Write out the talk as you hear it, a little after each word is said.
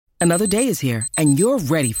Another day is here, and you're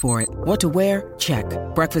ready for it. What to wear? Check.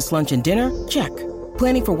 Breakfast, lunch, and dinner? Check.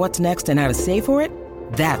 Planning for what's next and how to save for it?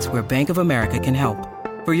 That's where Bank of America can help.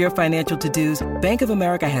 For your financial to-dos, Bank of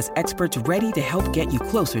America has experts ready to help get you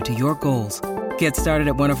closer to your goals. Get started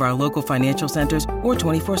at one of our local financial centers or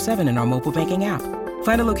 24/7 in our mobile banking app.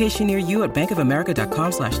 Find a location near you at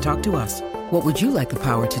bankofamerica.com/talktous. What would you like the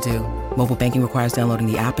power to do? Mobile banking requires downloading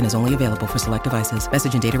the app and is only available for select devices.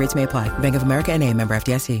 Message and data rates may apply. Bank of America N.A., member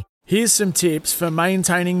FDIC. Here's some tips for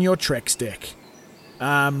maintaining your Trex deck.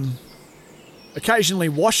 Occasionally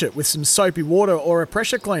wash it with some soapy water or a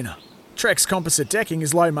pressure cleaner. Trex composite decking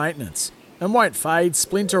is low maintenance and won't fade,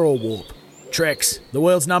 splinter or warp. Trex, the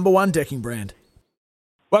world's #1 decking brand.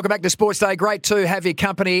 Welcome back to Sports Day. Great to have your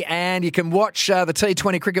company, and you can watch the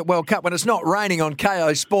T20 Cricket World Cup when it's not raining on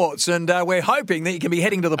KO Sports. And we're hoping that you can be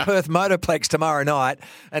heading to the Perth Motorplex tomorrow night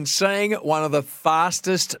and seeing one of the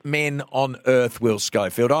fastest men on earth, Will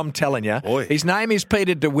Schofield. I'm telling you, his name is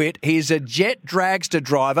Peter DeWitt. He's a jet dragster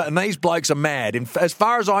driver, and these blokes are mad. As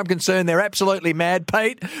far as I'm concerned, they're absolutely mad.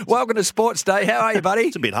 Pete, welcome to Sports Day. How are you, buddy?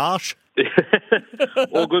 It's a bit harsh.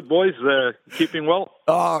 All good, boys. Keeping well?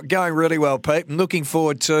 Oh, going really well, Pete. I'm looking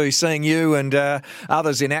forward to seeing you and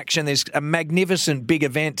others in action. There's a magnificent big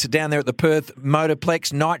event down there at the Perth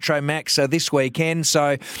Motorplex, Nitro Max, this weekend.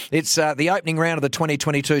 So it's the opening round of the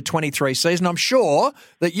 2022-23 season. I'm sure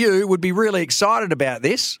that you would be really excited about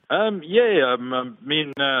this. After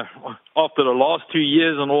the last 2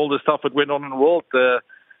 years and all the stuff that went on in the world, the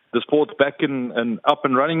sport's back and up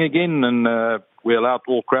and running again, and we allowed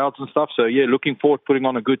all crowds and stuff. So, looking forward to putting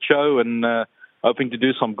on a good show and hoping to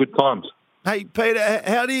do some good times. Hey, Peter,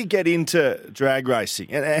 how do you get into drag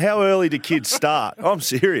racing? And how early do kids start? I'm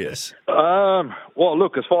serious. Well,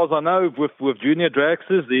 look, as far as I know, with junior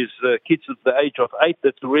dragsters, there's kids at the age of 8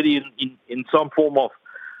 that's already in some form of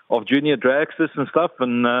junior dragsters and stuff.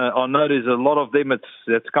 And I know there's a lot of them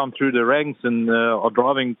that's come through the ranks and are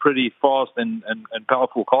driving pretty fast and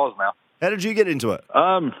powerful cars now. How did you get into it?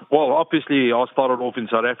 Well, obviously, I started off in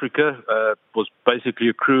South Africa. Was basically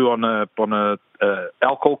a crew on a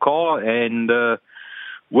alcohol car, and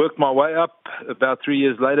worked my way up. About 3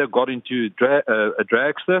 years later, got into a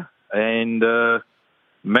dragster, and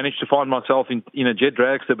managed to find myself in a jet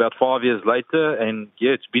dragster about 5 years later. And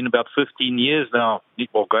it's been about 15 years now,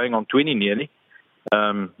 well, going on 20 nearly,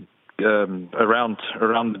 around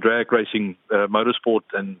the drag racing motorsport,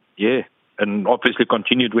 and obviously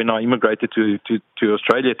continued when I immigrated to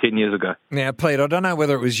Australia 10 years ago. Now, Pete, I don't know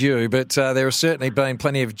whether it was you, but there have certainly been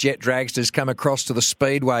plenty of jet dragsters come across to the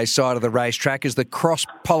speedway side of the racetrack as the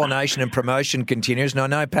cross-pollination and promotion continues. And I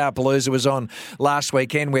know Powerpalooza was on last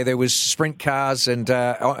weekend where there was sprint cars and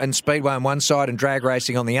speedway on one side and drag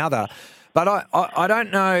racing on the other. But I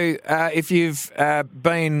don't know if you've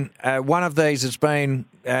been one of these that's been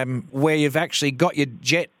where you've actually got your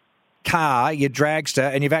jet car, your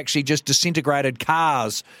dragster, and you've actually just disintegrated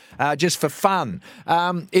cars just for fun.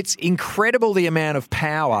 It's incredible the amount of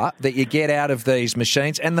power that you get out of these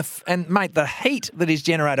machines and mate, the heat that is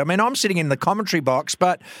generated. I mean, I'm sitting in the commentary box,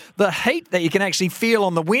 but the heat that you can actually feel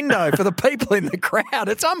on the window for the people in the crowd,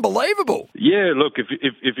 it's unbelievable. Yeah, look, if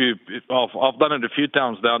I've done it a few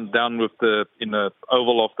times down with in the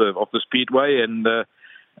oval of the speedway,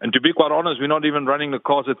 and to be quite honest, we're not even running the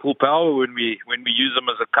cars at full power when we use them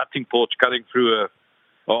as a cutting torch, cutting through a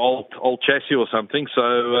old chassis or something.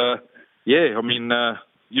 So it's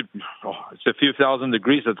a few thousand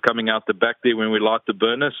degrees that's coming out the back there when we light the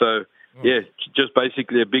burner. So just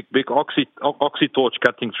basically a big oxy torch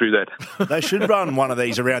cutting through that. They should run one of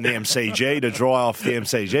these around the MCG to dry off the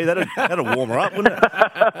MCG. That'll warm her up, wouldn't it?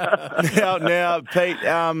 Now, Pete,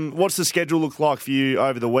 what's the schedule look like for you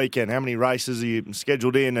over the weekend? How many races are you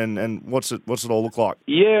scheduled in, and what's it all look like?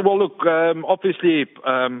 Yeah, well, look, obviously,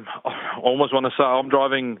 I almost want to say I'm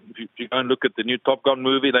driving. If you go and look at the new Top Gun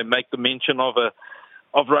movie, they make the mention of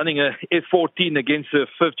running a F-14 against a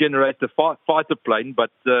fifth generator fighter plane,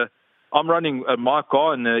 but I'm running my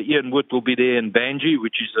car, and Ian Wood will be there in Banji,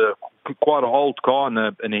 which is quite an old car and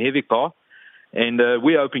a heavy car. And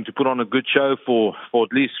we're hoping to put on a good show for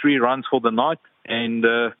at least 3 runs for the night. And,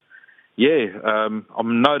 I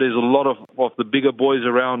know there's a lot of the bigger boys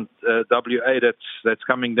around WA that's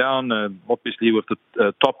coming down, obviously with the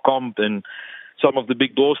Top Comp and some of the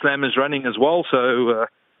big door slammers running as well. So,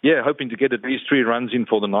 hoping to get at least 3 runs in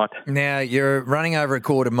for the night. Now, you're running over a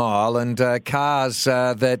quarter mile, and cars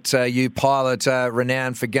that you pilot are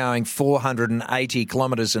renowned for going 480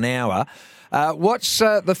 kilometres an hour. What's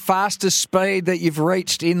the fastest speed that you've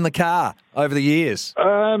reached in the car over the years?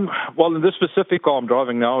 Well, in this specific car I'm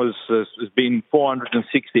driving now has been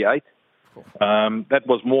 468. That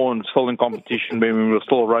was more still in competition when we were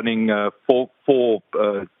still running four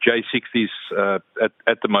J60s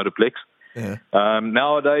at the Motorplex. Yeah.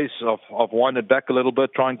 Nowadays, I've winded back a little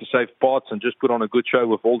bit, trying to save parts and just put on a good show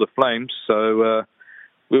with all the flames. So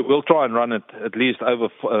we'll try and run it at least over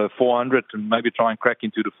 400 and maybe try and crack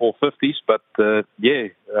into the 450s. But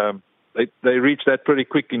they reach that pretty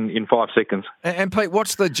quick in 5 seconds. And Pete,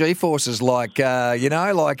 what's the G-forces like? How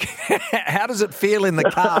does it feel in the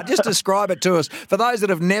car? Just describe it to us for those that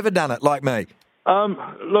have never done it, like me.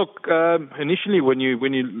 Look, initially when you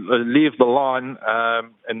leave the line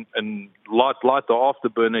and light the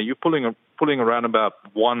afterburner, you're pulling around about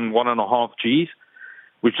 1.5 Gs,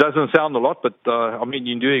 which doesn't sound a lot, but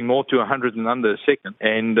you're doing more to 100 in under a second.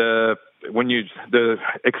 And when the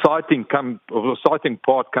exciting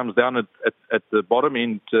part comes down at the bottom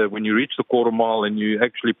end, when you reach the quarter mile and you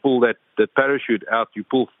actually pull that parachute out, you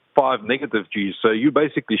pull 5 negative Gs. So you're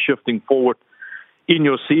basically shifting forward in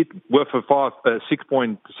your seat with a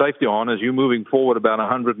 6-point safety harness. You're moving forward about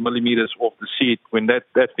 100 millimeters off the seat when that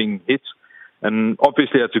thing hits. And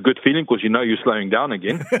obviously that's a good feeling because you know you're slowing down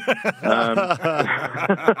again.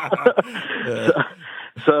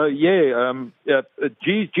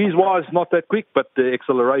 G's-wise, not that quick, but the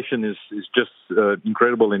acceleration is just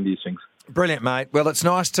incredible in these things. Brilliant, mate. Well, it's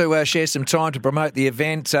nice to share some time to promote the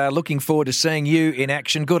event. Looking forward to seeing you in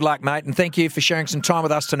action. Good luck, mate, and thank you for sharing some time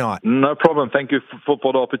with us tonight. No problem. Thank you for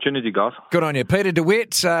the opportunity, guys. Good on you. Peter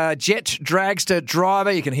DeWitt, Jet Dragster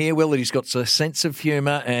driver. You can hear, Will, that he's got a sense of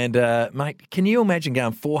humour. And, mate, can you imagine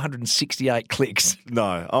going 468 clicks?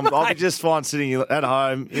 No. I'll be just fine sitting at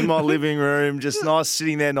home in my living room, just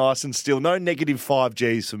sitting there nice and still. No negative 5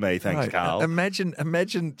 Gs for me, thanks, mate, Carl. Imagine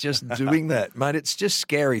just doing that, mate. It's just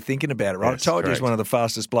scary thinking about it, right? Yes, I told you correct. he's one of the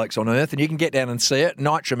fastest blokes on earth, and you can get down and see it.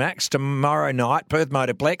 Nitromax tomorrow night, Perth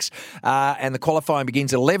Motorplex, and the qualifying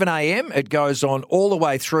begins at 11 a.m. It goes on all the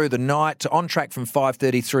way through the night, on track from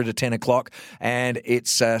 5:30 through to 10 o'clock, and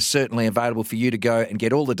it's certainly available for you to go and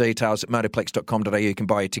get all the details at motorplex.com.au. You can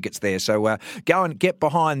buy your tickets there, so go and get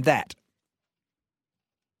behind that.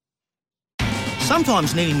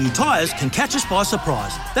 Sometimes needing new tyres can catch us by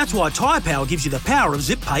surprise. That's why Tyre Power gives you the power of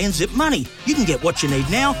Zip Pay and Zip Money. You can get what you need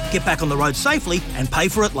now, get back on the road safely and pay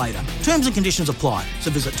for it later. Terms and conditions apply.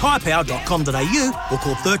 So visit tyrepower.com.au or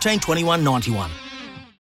call 13 21 91.